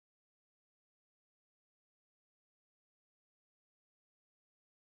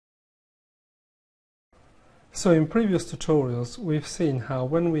So in previous tutorials we've seen how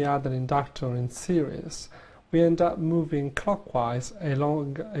when we add an inductor in series we end up moving clockwise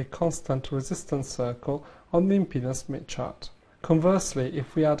along a constant resistance circle on the impedance Smith chart. Conversely,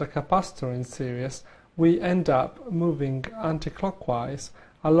 if we add a capacitor in series we end up moving anti-clockwise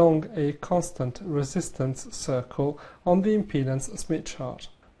along a constant resistance circle on the impedance Smith chart.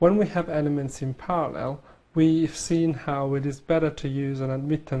 When we have elements in parallel, we've seen how it is better to use an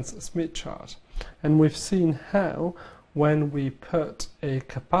admittance Smith chart. And we've seen how when we put a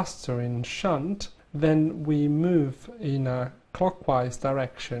capacitor in shunt, then we move in a clockwise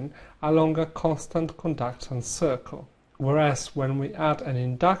direction along a constant conductance circle. Whereas when we add an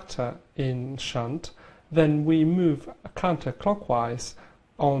inductor in shunt, then we move counterclockwise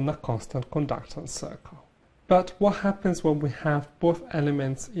on a constant conductance circle. But what happens when we have both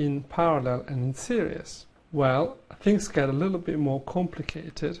elements in parallel and in series? Well, things get a little bit more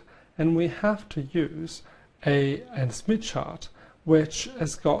complicated and we have to use a Smith chart which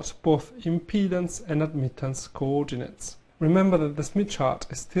has got both impedance and admittance coordinates. Remember that the Smith chart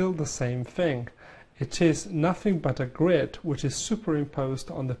is still the same thing. It is nothing but a grid which is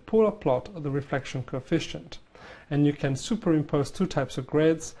superimposed on the polar plot of the reflection coefficient. And you can superimpose two types of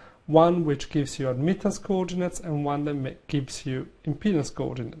grids, one which gives you admittance coordinates and one that gives you impedance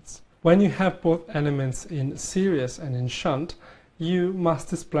coordinates. When you have both elements in series and in shunt, you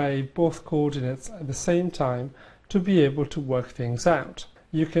must display both coordinates at the same time to be able to work things out.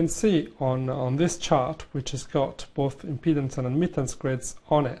 You can see on this chart, which has got both impedance and admittance grids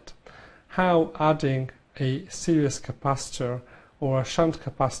on it, how adding a series capacitor or a shunt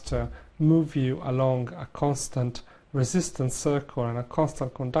capacitor move you along a constant resistance circle and a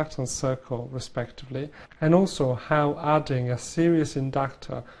constant conductance circle respectively, and also how adding a series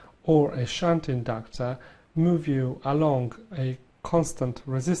inductor or a shunt inductor move you along a constant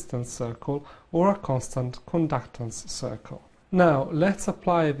resistance circle or a constant conductance circle. Now let's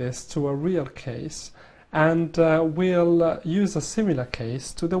apply this to a real case, and we'll use a similar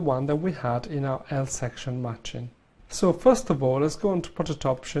case to the one that we had in our L-section matching. So first of all, let's go on to project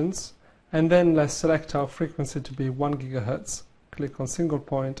options, and then let's select our frequency to be 1 GHz, click on single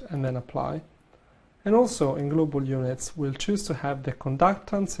point and then apply. And also in global units we'll choose to have the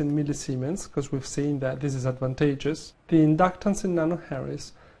conductance in millisiemens, because we've seen that this is advantageous, the inductance in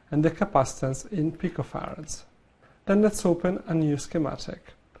nanohenries, and the capacitance in picofarads. Then let's open a new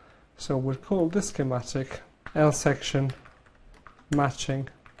schematic. So we'll call this schematic L-section matching.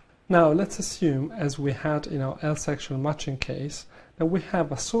 Now let's assume, as we had in our L-section matching case, that we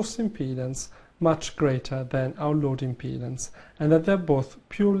have a source impedance much greater than our load impedance and that they're both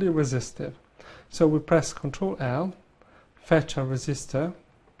purely resistive. So we press Ctrl L, fetch a resistor,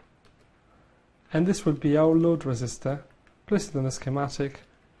 and this will be our load resistor. Place it on the schematic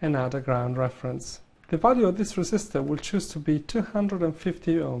and add a ground reference. The value of this resistor will choose to be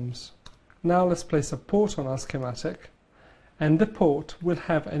 250 ohms. Now let's place a port on our schematic, and the port will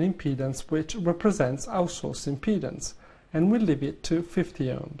have an impedance which represents our source impedance, and we'll leave it to 50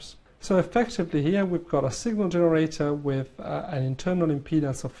 ohms. So effectively here we've got a signal generator with an internal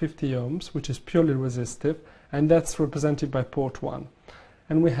impedance of 50 ohms, which is purely resistive, and that's represented by port 1.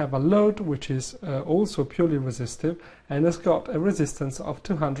 And we have a load which is also purely resistive and has got a resistance of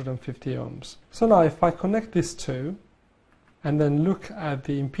 250 ohms. So now if I connect these two and then look at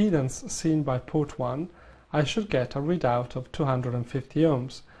the impedance seen by port 1, I should get a readout of 250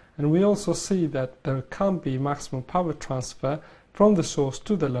 ohms. And we also see that there can't be maximum power transfer from the source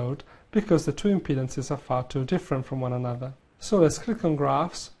to the load because the two impedances are far too different from one another. So let's click on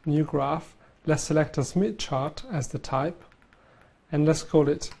Graphs, New Graph, let's select a Smith chart as the type, and let's call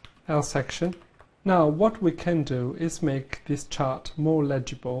it L-section. Now what we can do is make this chart more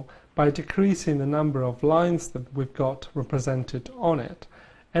legible by decreasing the number of lines that we've got represented on it,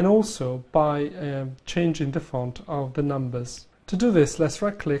 and also by changing the font of the numbers. To do this, let's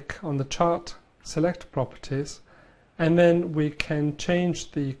right click on the chart, select Properties, and then we can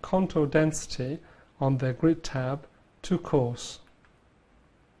change the contour density on the grid tab to coarse.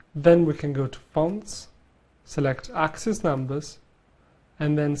 Then we can go to Fonts, select Axis Numbers,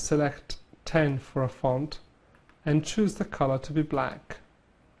 and then select 10 for a font, and choose the color to be black.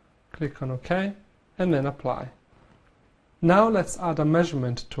 Click on OK, and then Apply. Now let's add a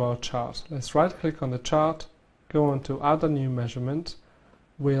measurement to our chart. Let's right click on the chart, go on to Add a New Measurement.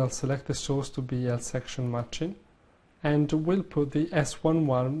 We'll select the source to be L-section matching, and we'll put the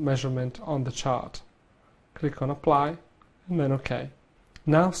S11 measurement on the chart. Click on Apply and then OK.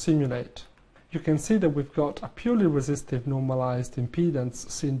 Now simulate. You can see that we've got a purely resistive normalized impedance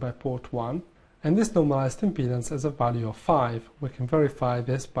seen by port 1, and this normalized impedance has a value of 5. We can verify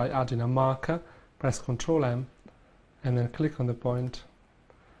this by adding a marker, press Ctrl M and then click on the point,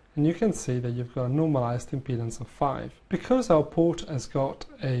 and you can see that you've got a normalized impedance of 5. Because our port has got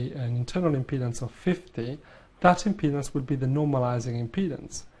an internal impedance of 50, that impedance would be the normalizing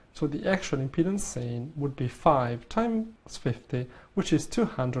impedance. So the actual impedance seen would be 5 times 50, which is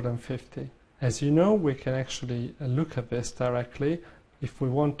 250. As you know, we can actually look at this directly if we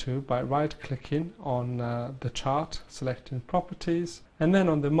want to by right-clicking on the chart, selecting Properties, and then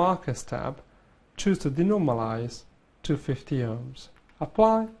on the Markers tab, choose to denormalize to 50 ohms.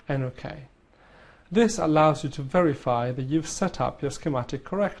 Apply and OK. This allows you to verify that you've set up your schematic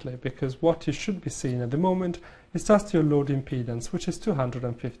correctly, because what you should be seeing at the moment is just your load impedance, which is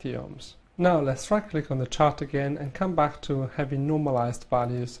 250 ohms. Now let's right-click on the chart again and come back to having normalized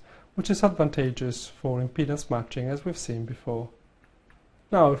values, which is advantageous for impedance matching as we've seen before.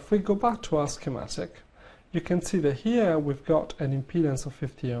 Now if we go back to our schematic, you can see that here we've got an impedance of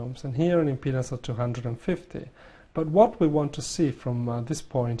 50 ohms and here an impedance of 250. But what we want to see from this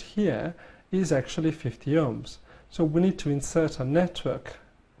point here is actually 50 ohms. So we need to insert a network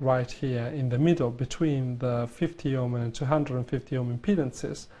right here in the middle between the 50 ohm and 250 ohm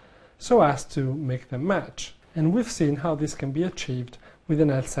impedances so as to make them match. And we've seen how this can be achieved with an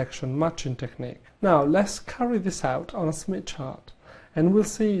L-section matching technique. Now let's carry this out on a Smith chart, and we'll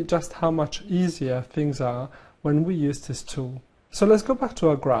see just how much easier things are when we use this tool. So let's go back to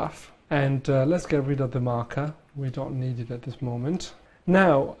our graph and let's get rid of the marker. We don't need it at this moment.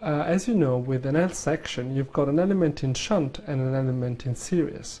 Now, as you know, with an L section, you've got an element in shunt and an element in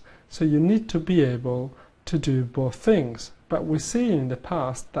series. So you need to be able to do both things. But we've seen in the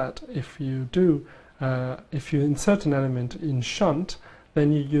past that if you insert an element in shunt,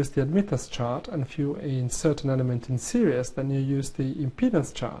 then you use the admittance chart, and if you insert an element in series, then you use the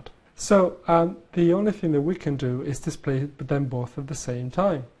impedance chart. So the only thing that we can do is display them both at the same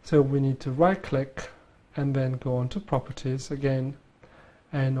time. So we need to right-click and then go on to Properties again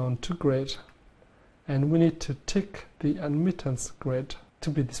and on to Grid, and we need to tick the admittance grid to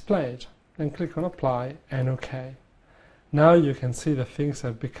be displayed. Then click on Apply and OK. Now you can see that things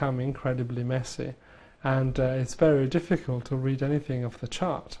have become incredibly messy, and it's very difficult to read anything of the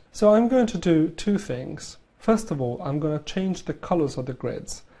chart. So I'm going to do two things. First of all, I'm going to change the colors of the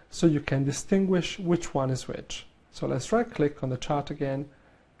grids so you can distinguish which one is which. So let's right click on the chart again,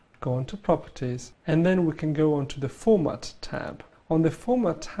 go on to Properties, and then we can go on to the Format tab. On the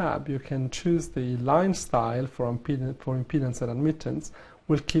Format tab you can choose the line style for impedance and admittance.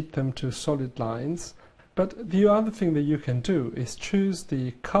 We'll keep them to solid lines. But the other thing that you can do is choose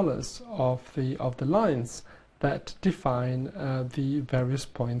the colors of the lines that define the various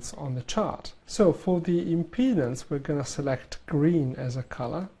points on the chart. So for the impedance we're going to select green as a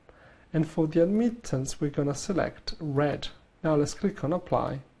color, and for the admittance we're going to select red. Now let's click on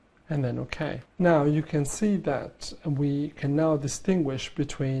Apply and then OK. Now you can see that we can now distinguish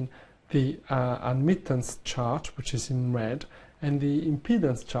between the admittance chart, which is in red, and the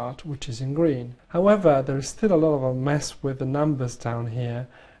impedance chart, which is in green. However, there is still a lot of a mess with the numbers down here,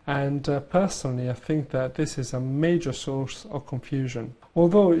 and personally I think that this is a major source of confusion,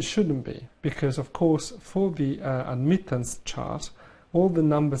 although it shouldn't be, because of course for the admittance chart all the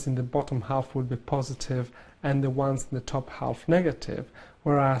numbers in the bottom half will be positive and the ones in the top half negative,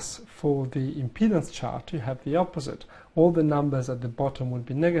 whereas for the impedance chart you have the opposite. All the numbers at the bottom will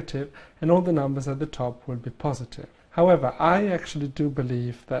be negative and all the numbers at the top will be positive. However, I actually do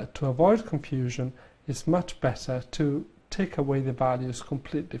believe that to avoid confusion it's much better to take away the values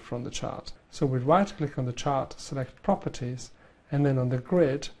completely from the chart. So we right click on the chart, select Properties, and then on the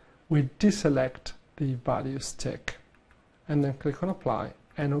grid we deselect the values tick and then click on Apply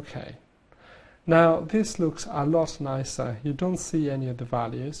and OK. Now this looks a lot nicer. You don't see any of the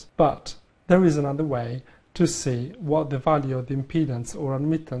values, but there is another way to see what the value of the impedance or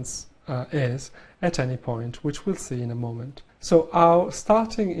admittance is at any point, which we'll see in a moment. So our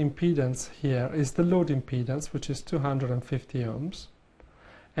starting impedance here is the load impedance, which is 250 ohms,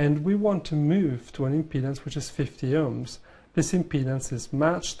 and we want to move to an impedance which is 50 ohms. This impedance is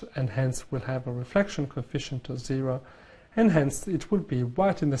matched and hence will have a reflection coefficient of 0, and hence it will be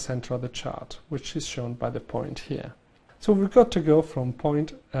right in the center of the chart, which is shown by the point here. So we've got to go from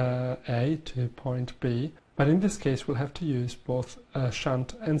point A to point B, but in this case we'll have to use both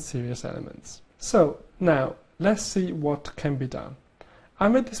shunt and series elements. So now let's see what can be done.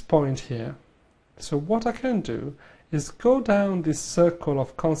 I'm at this point here, so what I can do is go down this circle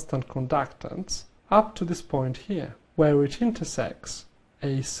of constant conductance up to this point here, where it intersects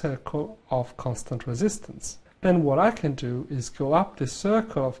a circle of constant resistance. Then what I can do is go up this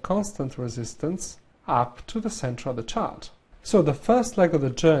circle of constant resistance up to the center of the chart. So the first leg of the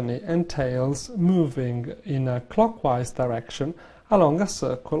journey entails moving in a clockwise direction along a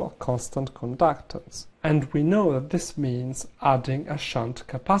circle of constant conductance. And we know that this means adding a shunt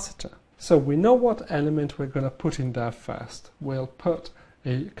capacitor. So we know what element we're going to put in there first. We'll put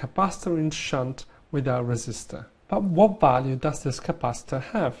a capacitor in shunt with our resistor. But what value does this capacitor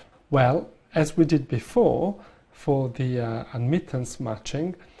have? Well, as we did before, for the admittance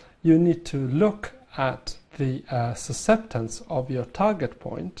matching, you need to look at the susceptance of your target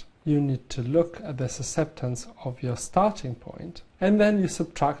point, you need to look at the susceptance of your starting point, and then you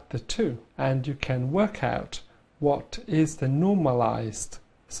subtract the two, and you can work out what is the normalized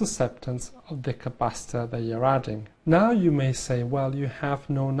susceptance of the capacitor that you're adding. Now you may say, well, you have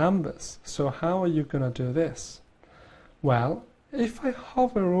no numbers, so how are you going to do this? Well, if I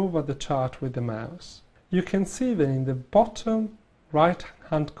hover over the chart with the mouse, you can see that in the bottom right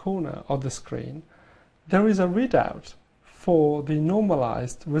hand corner of the screen there is a readout for the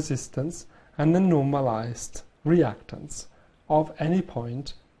normalized resistance and the normalized reactance of any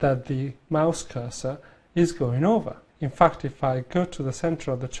point that the mouse cursor is going over. In fact, if I go to the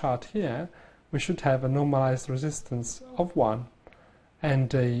center of the chart here, we should have a normalized resistance of 1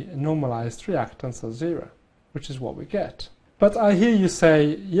 and a normalized reactance of 0, which is what we get. But I hear you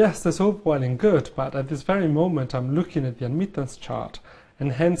say, yes, that's all well and good, but at this very moment I'm looking at the admittance chart,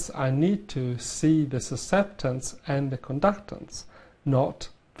 and hence I need to see the susceptance and the conductance, not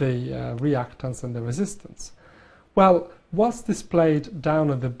the reactance and the resistance. Well, what's displayed down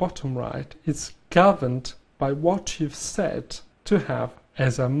at the bottom right is governed by what you've set to have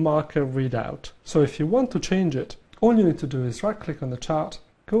as a marker readout. So if you want to change it, all you need to do is right click on the chart,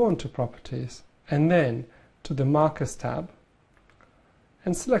 go on to Properties, and then to the Markers tab,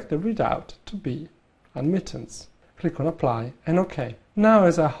 and select the readout to be admittance. Click on Apply and OK. Now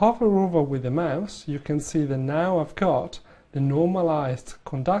as I hover over with the mouse, you can see that now I've got the normalized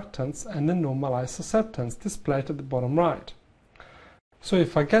conductance and the normalized susceptance displayed at the bottom right. So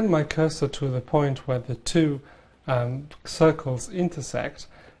if I get my cursor to the point where the two circles intersect,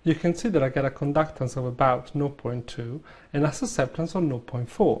 you can see that I get a conductance of about 0.2 and a susceptance of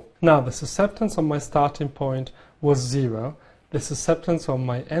 0.4. Now the susceptance on my starting point was 0, the susceptance on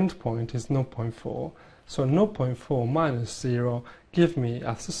my end point is 0.4, so 0.4 minus 0 gives me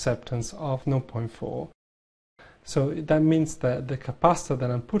a susceptance of 0.4. So that means that the capacitor that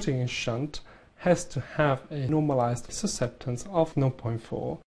I'm putting in shunt has to have a normalized susceptance of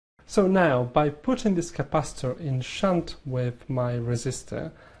 0.4. So now, by putting this capacitor in shunt with my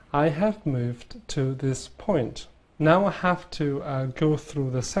resistor, I have moved to this point. Now I have to go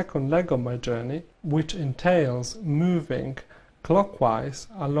through the second leg of my journey, which entails moving clockwise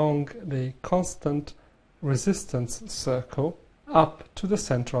along the constant resistance circle up to the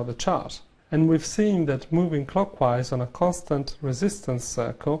center of the chart. And we've seen that moving clockwise on a constant resistance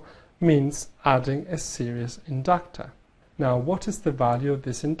circle means adding a series inductor. Now, what is the value of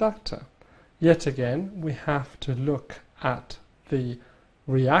this inductor? Yet again, we have to look at the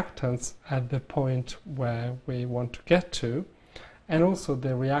reactance at the point where we want to get to, and also the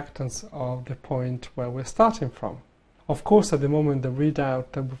reactance of the point where we're starting from. Of course, at the moment, the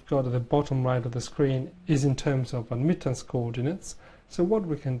readout that we've got at the bottom right of the screen is in terms of admittance coordinates. So what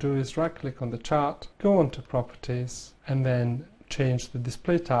we can do is right-click on the chart, go on to Properties, and then change the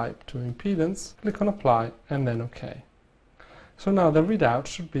display type to Impedance, click on Apply, and then OK. So now the readout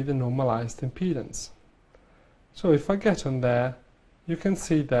should be the normalized impedance. So if I get on there, you can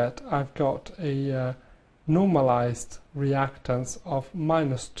see that I've got a normalized reactance of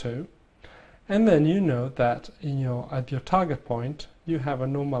 -2, and then you know that at your target point you have a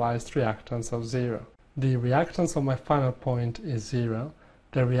normalized reactance of 0. The reactance of my final point is 0,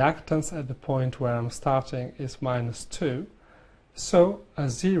 the reactance at the point where I'm starting is -2, so a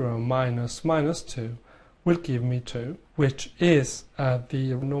 0 minus -2 will give me 2, which is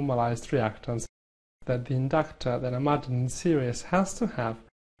the normalized reactance that the inductor that I'm adding in series has to have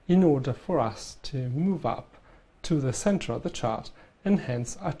in order for us to move up to the center of the chart and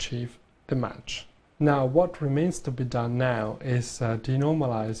hence achieve the match. Now what remains to be done now is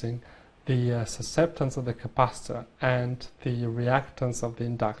denormalizing the susceptance of the capacitor and the reactance of the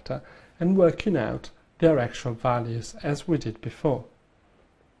inductor and working out their actual values as we did before.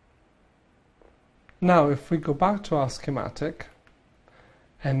 Now if we go back to our schematic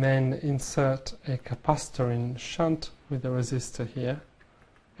and then insert a capacitor in shunt with a resistor here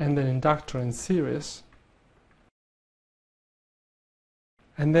and an inductor in series,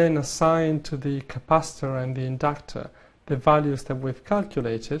 and then assign to the capacitor and the inductor the values that we've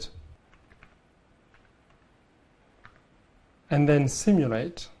calculated, and then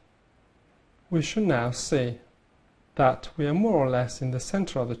simulate, we should now see that we are more or less in the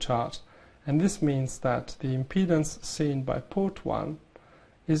center of the chart, and this means that the impedance seen by port 1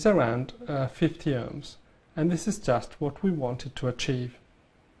 is around 50 ohms, and this is just what we wanted to achieve.